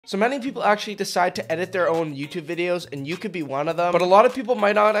So many people actually decide to edit their own YouTube videos, and you could be one of them. But a lot of people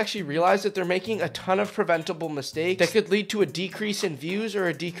might not actually realize that they're making a ton of preventable mistakes that could lead to a decrease in views or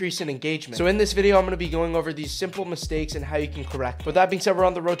a decrease in engagement. So in this video, I'm going to be going over these simple mistakes and how you can correct. With that being said, we're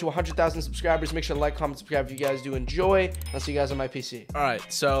on the road to 100,000 subscribers. Make sure to like, comment, subscribe if you guys do enjoy. I'll see you guys on my PC. All right,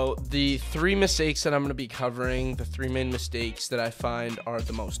 so the three mistakes that I'm going to be covering, the three main mistakes that I find are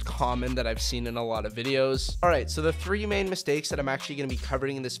the most common that I've seen in a lot of videos. All right, so the three main mistakes that I'm actually going to be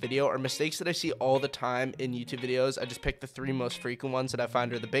covering in this video are mistakes that I see all the time in YouTube videos. I just picked the three most frequent ones that I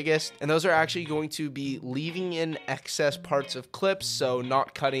find are the biggest, and those are actually going to be leaving in excess parts of clips, so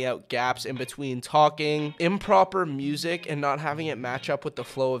not cutting out gaps in between talking, improper music and not having it match up with the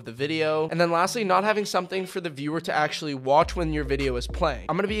flow of the video, and then lastly, not having something for the viewer to actually watch when your video is playing.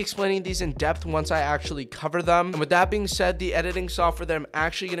 I'm going to be explaining these in depth once I actually cover them. And with that being said, the editing software that I'm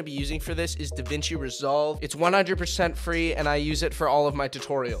actually going to be using for this is DaVinci Resolve. It's 100% free, and I use it for all of my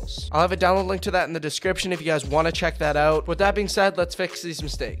tutorials. I'll have a download link to that in the description if you guys want to check that out. With that being said, let's fix these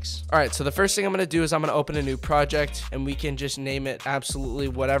mistakes. All right, so the first thing I'm going to do is I'm going to open a new project, and we can just name it absolutely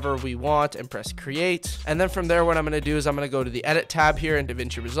whatever we want and press create. And then from there, what I'm going to do is I'm going to go to the edit tab here in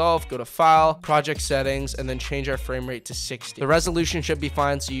DaVinci Resolve, go to file, project settings, and then change our frame rate to 60. The resolution should be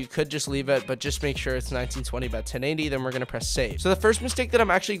fine, so you could just leave it, but just make sure it's 1920 by 1080. Then we're going to press save. So the first mistake that I'm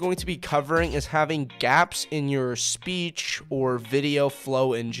actually going to be covering is having gaps in your speech or video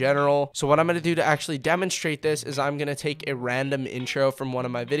flow in general. So what I'm going to do to actually demonstrate this is I'm going to take a random intro from one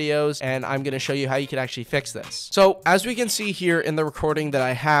of my videos, and I'm going to show you how you can actually fix this. So as we can see here in the recording that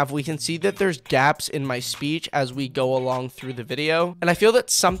I have, we can see that there's gaps in my speech as we go along through the video. And I feel that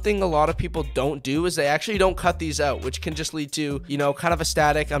something a lot of people don't do is they actually don't cut these out, which can just lead to, you know, kind of a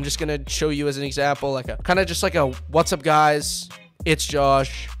static. I'm just going to show you as an example, like a kind of just like a "What's up, guys? It's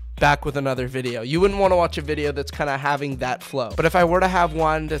Josh. Back with another video." You wouldn't want to watch a video that's kind of having that flow. But if I were to have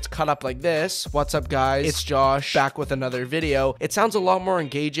one that's cut up like this, "What's up, guys? It's Josh, back with another video," it sounds a lot more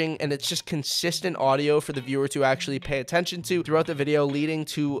engaging, and it's just consistent audio for the viewer to actually pay attention to throughout the video, leading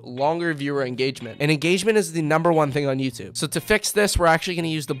to longer viewer engagement. And engagement is the #1 thing on YouTube. So to fix this, we're actually going to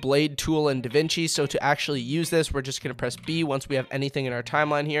use the blade tool in DaVinci. So to actually use this, we're just going to press B once we have anything in our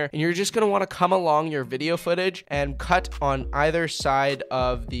timeline here. And you're just going to want to come along your video footage and cut on either side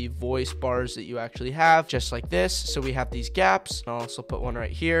of the voice bars that you actually have, just like this. So we have these gaps. I'll also put one right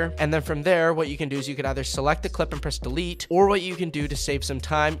here. And then from there, what you can do is you can either select the clip and press delete, or what you can do to save some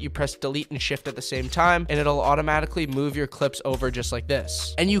time, you press delete and shift at the same time, and it'll automatically move your clips over just like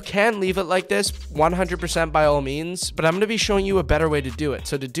this. And you can leave it like this 100% by all means, but I'm going to be showing you a better way to do it.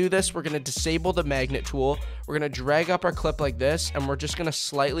 So to do this, we're going to disable the magnet tool. We're going to drag up our clip like this, and we're just going to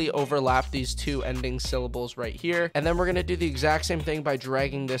slightly overlap these two ending syllables right here. And then we're going to do the exact same thing by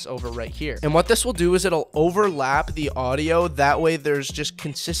dragging this over right here. And what this will do is it'll overlap the audio. That way there's just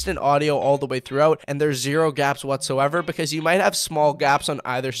consistent audio all the way throughout, and there's zero gaps whatsoever, because you might have small gaps on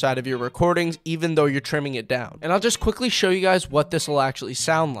either side of your recordings, even though you're trimming it down. And I'll just quickly show you guys what this will actually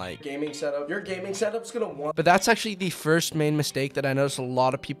sound like. Gaming setup. Your gaming setup's gonna want. But that's actually the first main mistake that I notice a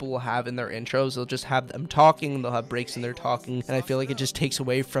lot of people will have in their intros. They'll just have them talking, they'll have breaks in their talking, and I feel like it just takes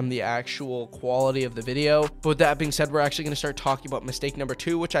away from the actual quality of the video. But with that being said, we're actually gonna start talking about mistake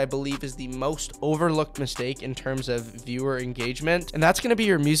 #2, which I believe is the most overlooked mistake in terms of viewer engagement, and that's going to be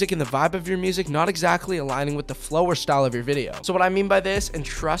your music and the vibe of your music not exactly aligning with the flow or style of your video. So what I mean by this, and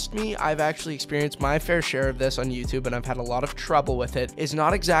trust me, I've actually experienced my fair share of this on YouTube, and I've had a lot of trouble with it, is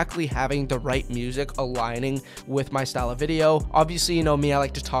not exactly having the right music aligning with my style of video. Obviously, you know me, I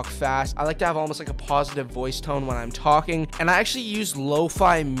like to talk fast. I like to have almost like a positive voice tone when I'm talking, and I actually used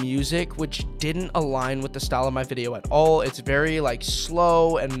lo-fi music, which didn't align with the style of my video at all. It's very like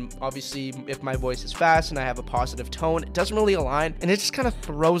slow, and obviously if my voice is fast and I have a positive tone, it doesn't really align, and it just kind of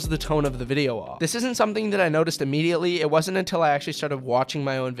throws the tone of the video off. This isn't something that I noticed immediately. It wasn't until I actually started watching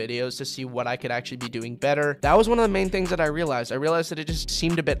my own videos to see what I could actually be doing better. That was one of the main things that I realized. I realized that it just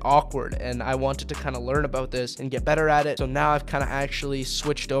seemed a bit awkward, and I wanted to kind of learn about this and get better at it. So now I've kind of actually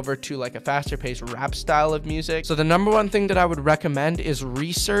switched over to like a faster paced rap style of music. So the #1 thing that I would recommend is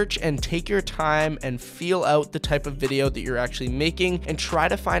research and take your time and feel out the type of video that you're actually making, and try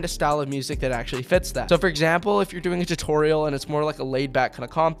to find a style of music that actually fits that. So for example, if you're doing a tutorial and it's more like a laid back kind of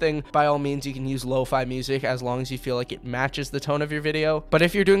calm thing, by all means you can use lo-fi music as long as you feel like it matches the tone of your video. But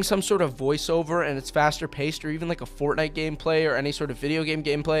if you're doing some sort of voiceover and it's faster paced, or even like a Fortnite gameplay or any sort of video game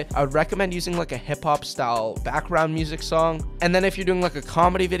gameplay, I would recommend using like a hip-hop style background music song. And then if you're doing like a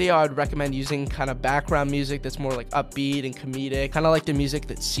comedy video, I would recommend using kind of background music that's more like upbeat and comedic, kind of like the music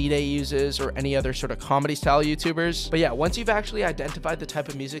that C-Day uses or any other sort of comedy style YouTubers. But yeah, once you've actually identified the type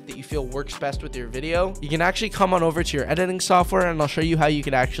of music that you feel works best with your video, you can actually come on over to your editing software, and I'll show you how you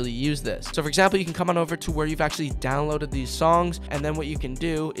can actually use this. So for example, you can come on over to where you've actually downloaded these songs, and then what you can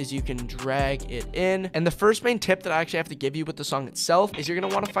do is you can drag it in. And the first main tip that I actually have to give you with the song itself is you're going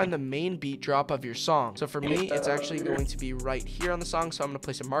to want to find the main beat drop of your song. So for me, it's actually going to be right here on the song, so I'm going to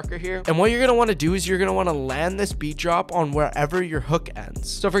place a marker here. And what you're going to want to do is you're going to want to land this beat drop on wherever your hook ends.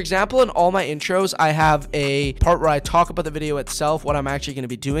 So for example, in all my intros, I have a part where I talk about the video itself, what I'm actually going to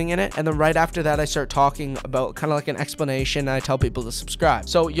be doing in it, and then right after that I start talking about kind of like an explanation, and I tell people to subscribe.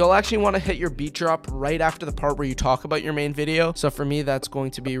 So you'll actually want to hit your beat drop right after the part where you talk about your main video. So for me, that's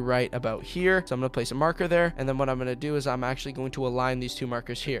going to be right about here. So I'm going to place a marker there, and then what I'm going to do is I'm actually going to align these two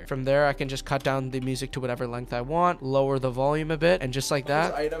markers here. From there, I can just cut down the music to whatever length I want, lower the volume a bit, and just like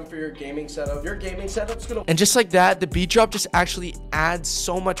that, item for your gaming setup. Your gaming setup's gonna, and just like that, the beat drop just actually adds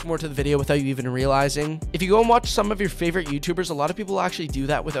so much more to the video without you even realizing. If you go and watch some of your favorite YouTubers, a lot of people actually do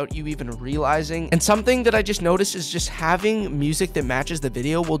that without you even realizing. And something that I just noticed is just having music that matches the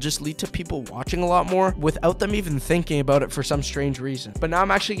video will just lead to people watching a lot more without them even thinking about it for some strange reason. But now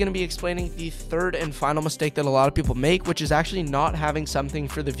I'm actually going to be explaining the third and final mistake that a lot of people make, which is actually not having something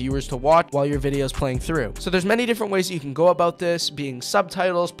for the viewers to watch while your video is playing through. So there's many different ways you can go about this, being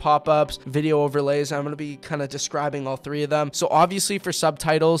subtitles, pop-ups, video overlays. I'm going to be kind of describing all three of them. So obviously for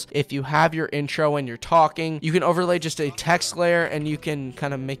subtitles, if you have your intro and you're talking, you can overlay just a text layer, and you can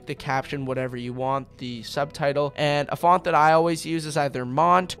kind of make the caption whatever you want, the subtitle. And a font that I always use is either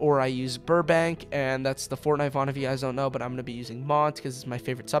Mont or I use Burbank, and that's the Fortnite font if you guys don't know, but I'm going to be using Mont because it's my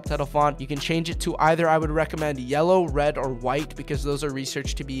favorite subtitle font. You can change it to either, I would recommend yellow, red, or white, because those are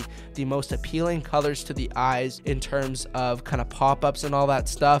researched to be the most appealing colors to the eyes in terms of kind of pop-ups and all that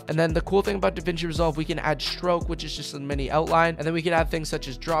stuff. And then the cool thing about DaVinci Resolve, we can add stroke, which is just a mini outline, and then we can add things such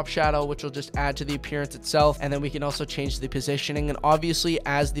as drop shadow, which will just add to the appearance itself. And then we can also change the positioning, and obviously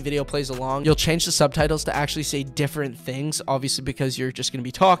as the video plays along, you'll change the subtitles to actually say different things, obviously because you're just going to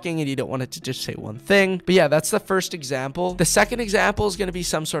be talking and you don't want it to just say one thing. But yeah, that's the first example. The second example is going to be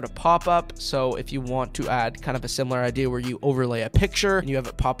some sort of pop-up. So if you want to add kind of a similar idea where you overlay a picture and you have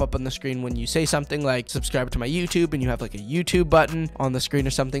it pop up on the screen when you say something like subscribe to my YouTube, and you have like a YouTube button on the screen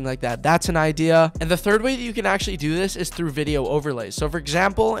or something like that, that's an idea. And the third way that you can actually do this is through video overlays. So for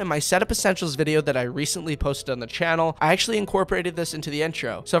example, in my setup essentials video that I recently posted on the channel, I actually incorporated this into the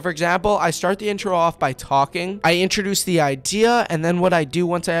intro. So for example, I start the intro off by talking, I introduce the idea, and then what I do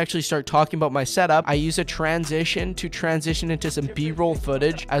once I actually start talking about my setup, I use a transition to transition into some B-roll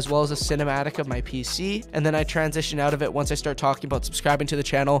footage as well as a cinematic of my PC, and then I transition out of it once I start talking about subscribing to the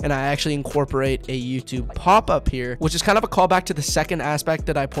channel, and I actually incorporate a YouTube pop-up here, which is kind of a callback to the second aspect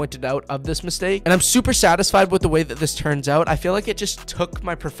that I pointed out of this mistake. And I'm super satisfied with the way that this turns out. I feel like it just took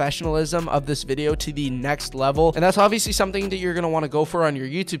my professionalism of this video to the next level, and that's obviously something that you're going to want to go for on your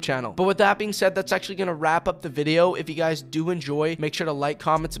YouTube channel. But with that being said, that's actually going to wrap up the video. If you guys do enjoy, make sure to like,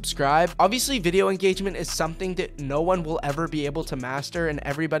 comment, subscribe. Obviously, video engagement is something that no one will ever be able to master, and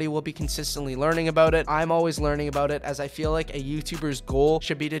everybody will be consistently learning about it. I'm always learning about it, as I feel like a YouTuber's goal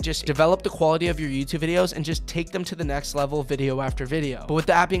should be to just develop the quality of your YouTube videos and just take them to the next level video after video. But with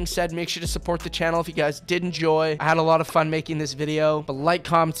that being said, make sure to support the channel if you guys did enjoy. I had a lot of fun making this video, but like,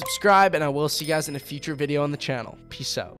 comment, subscribe, and I will see you guys in a future video on the channel. Peace out.